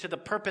you to the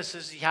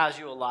purposes he has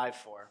you alive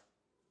for.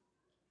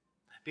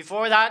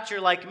 Before that,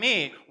 you're like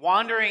me,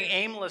 wandering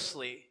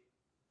aimlessly.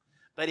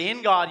 But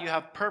in God, you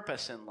have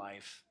purpose in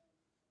life.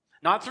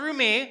 Not through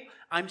me.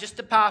 I'm just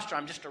a pastor.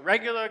 I'm just a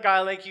regular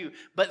guy like you.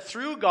 But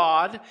through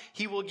God,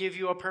 he will give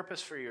you a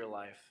purpose for your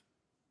life.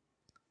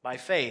 By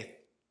faith,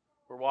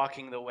 we're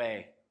walking the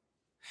way.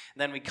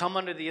 And then we come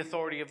under the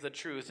authority of the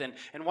truth.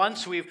 And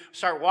once we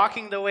start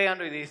walking the way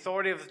under the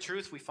authority of the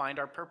truth, we find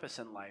our purpose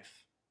in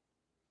life.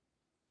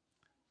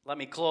 Let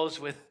me close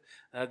with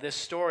this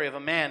story of a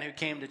man who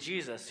came to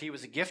Jesus. He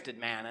was a gifted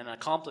man, an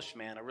accomplished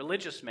man, a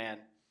religious man.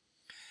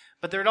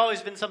 But there had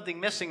always been something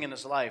missing in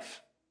his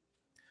life.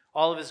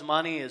 All of his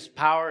money, his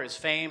power, his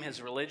fame,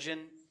 his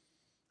religion.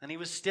 And he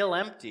was still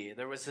empty.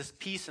 There was this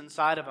piece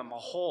inside of him, a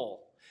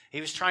hole.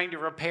 He was trying to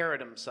repair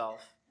it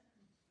himself.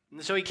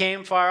 And so he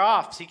came far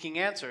off, seeking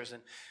answers.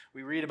 And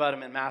we read about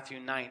him in Matthew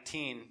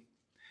 19.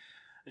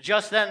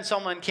 Just then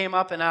someone came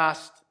up and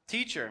asked,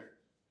 "Teacher,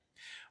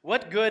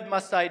 what good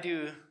must I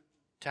do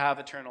to have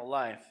eternal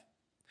life?"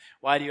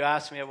 "Why do you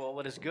ask me, well,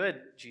 what is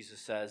good?" Jesus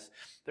says.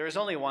 "There is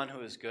only one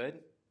who is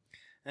good.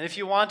 And if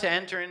you want to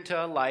enter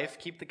into life,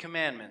 keep the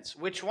commandments."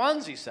 "Which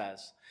ones?" he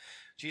says.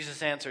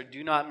 Jesus answered,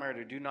 "Do not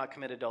murder, do not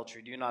commit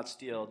adultery, do not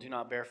steal, do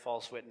not bear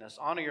false witness,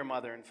 honor your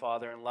mother and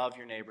father, and love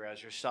your neighbor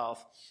as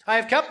yourself." "I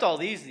have kept all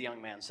these," the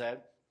young man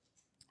said.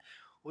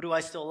 "What do I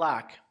still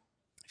lack?"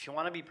 "If you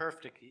want to be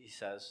perfect," he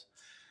says,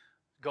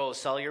 "go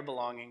sell your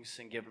belongings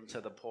and give them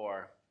to the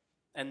poor.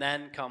 And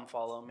then come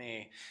follow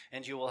me,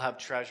 and you will have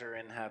treasure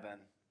in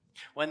heaven."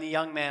 When the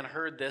young man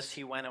heard this,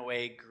 he went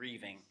away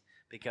grieving,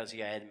 because he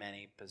had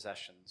many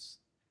possessions.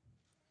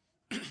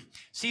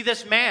 See,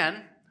 this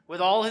man,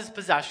 with all his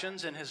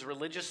possessions and his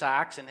religious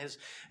acts and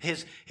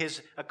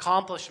his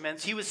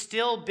accomplishments, he was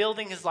still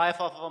building his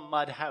life off of a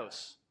mud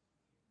house.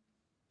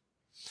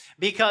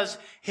 Because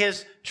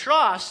his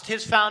trust,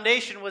 his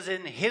foundation was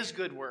in his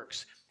good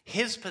works,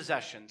 his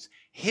possessions,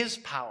 his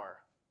power.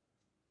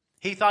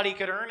 He thought he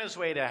could earn his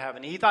way to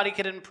heaven. He thought he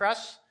could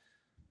impress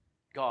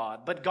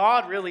God. But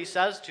God really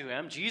says to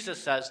him,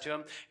 Jesus says to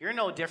him, "You're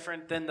no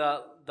different than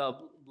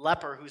the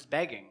leper who's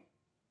begging.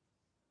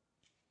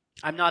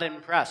 I'm not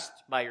impressed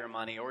by your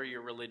money or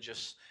your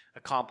religious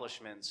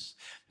accomplishments,"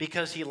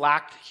 because he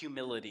lacked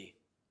humility.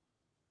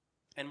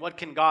 And what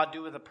can God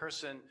do with a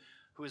person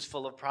who is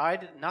full of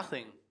pride?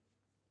 Nothing.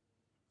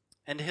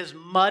 And his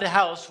mud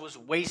house was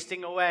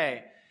wasting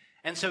away.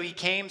 And so he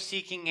came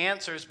seeking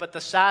answers, but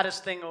the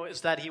saddest thing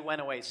is that he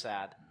went away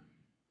sad.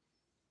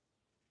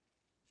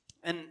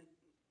 And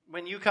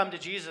when you come to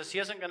Jesus, he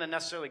isn't going to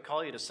necessarily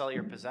call you to sell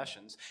your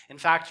possessions. In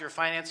fact, your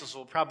finances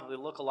will probably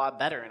look a lot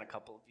better in a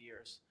couple of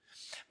years.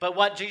 But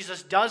what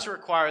Jesus does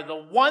require, the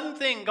one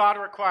thing God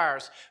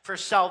requires for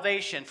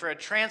salvation, for a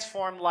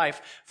transformed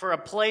life, for a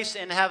place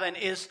in heaven,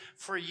 is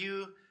for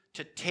you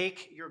to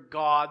take your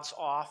gods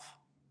off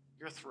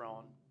your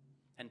throne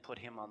and put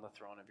him on the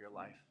throne of your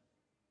life.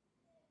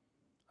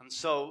 And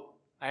so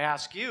I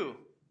ask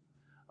you,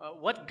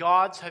 what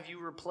gods have you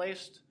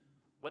replaced?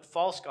 What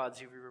false gods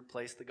have you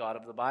replaced the God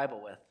of the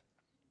Bible with?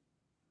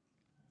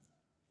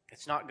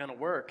 It's not going to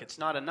work. It's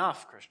not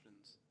enough,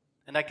 Christians.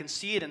 And I can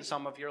see it in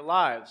some of your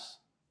lives.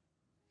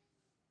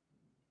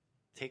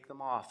 Take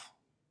them off.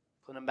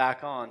 Put them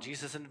back on.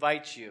 Jesus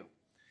invites you.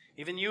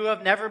 Even you who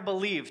have never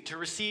believed, to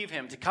receive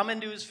him, to come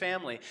into his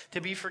family,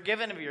 to be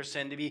forgiven of your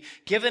sin, to be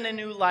given a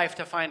new life,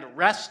 to find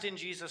rest in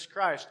Jesus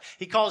Christ.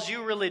 He calls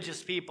you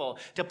religious people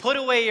to put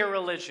away your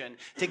religion,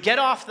 to get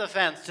off the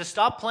fence, to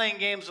stop playing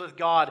games with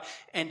God,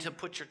 and to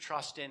put your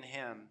trust in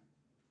him.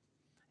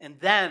 And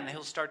then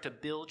he'll start to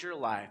build your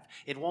life.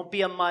 It won't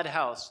be a mud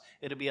house.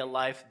 It'll be a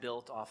life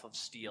built off of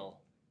steel.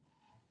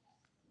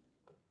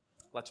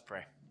 Let's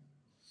pray.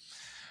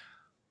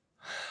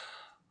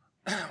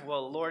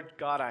 Well, Lord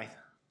God, I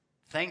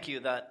thank you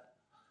that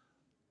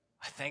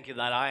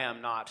I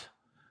am not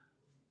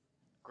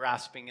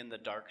grasping in the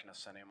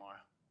darkness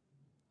anymore.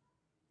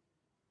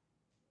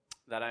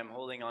 That I'm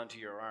holding onto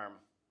your arm,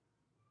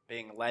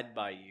 being led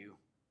by you.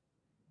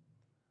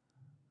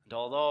 And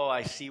although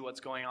I see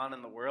what's going on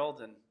in the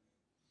world and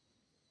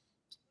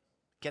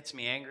gets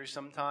me angry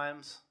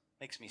sometimes,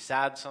 makes me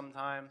sad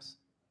sometimes,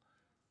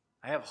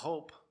 I have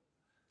hope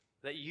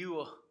that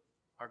you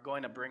are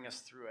going to bring us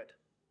through it.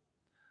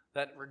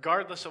 That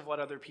regardless of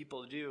what other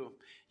people do,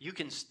 you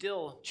can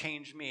still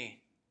change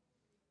me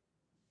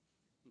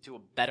into a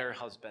better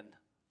husband,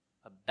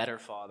 a better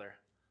father,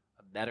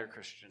 a better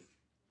Christian,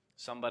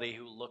 somebody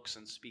who looks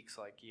and speaks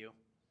like you.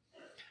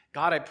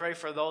 God, I pray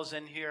for those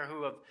in here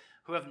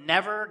who have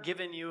never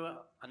given you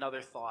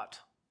another thought.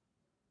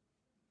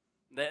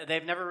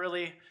 They've never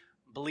really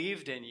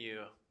believed in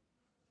you.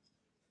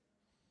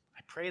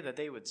 I pray that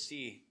they would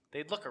see.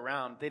 They'd look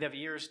around. They'd have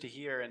ears to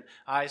hear and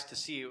eyes to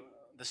see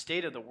the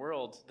state of the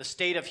world, the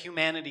state of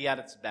humanity at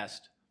its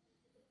best.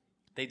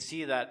 They'd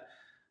see that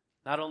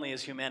not only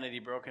is humanity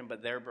broken,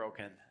 but they're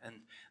broken, and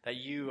that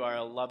you are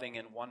a loving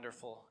and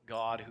wonderful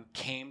God who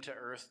came to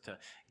earth to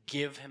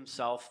give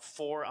himself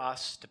for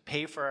us, to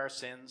pay for our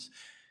sins,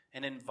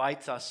 and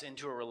invites us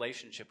into a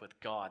relationship with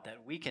God,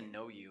 that we can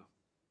know you.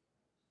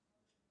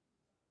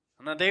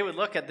 And that they would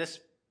look at this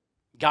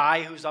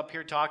guy who's up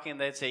here talking,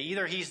 and they'd say,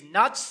 either he's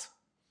nuts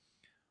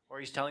or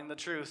he's telling the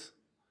truth.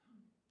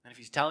 And if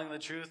he's telling the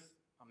truth,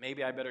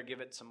 maybe I better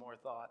give it some more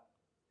thought.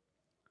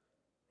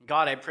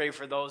 God, I pray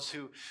for those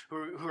who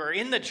are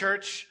in the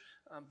church,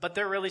 but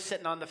they're really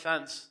sitting on the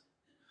fence.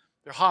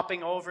 They're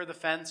hopping over the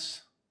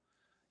fence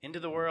into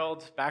the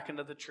world, back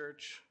into the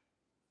church.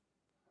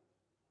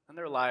 And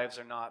their lives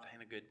are not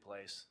in a good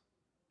place.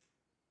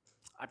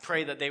 I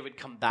pray that they would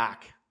come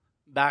back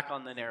back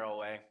on the narrow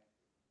way,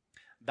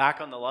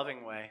 back on the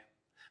loving way,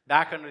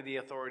 back under the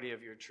authority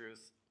of your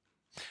truth.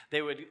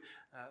 They would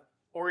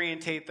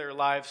orientate their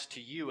lives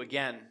to you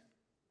again,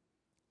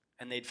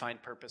 and they'd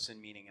find purpose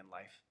and meaning in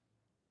life.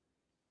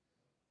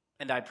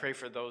 And I pray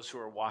for those who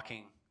are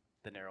walking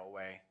the narrow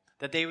way,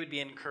 that they would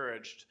be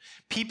encouraged.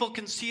 People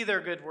can see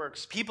their good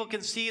works. People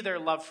can see their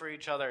love for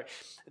each other.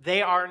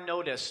 They are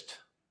noticed,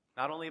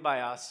 not only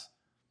by us,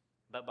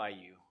 but by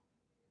you.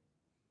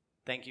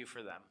 Thank you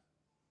for them.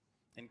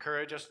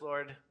 Encourage us,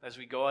 Lord, as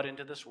we go out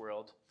into this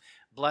world.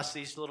 Bless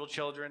these little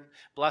children.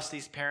 Bless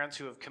these parents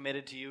who have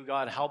committed to you,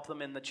 God. Help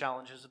them in the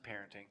challenges of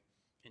parenting.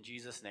 In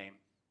Jesus' name,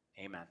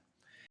 amen.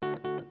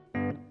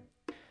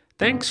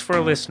 Thanks for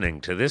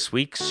listening to this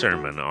week's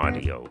sermon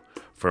audio.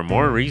 For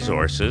more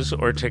resources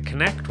or to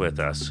connect with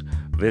us,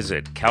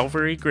 visit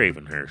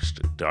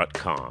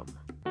calvarygravenhurst.com.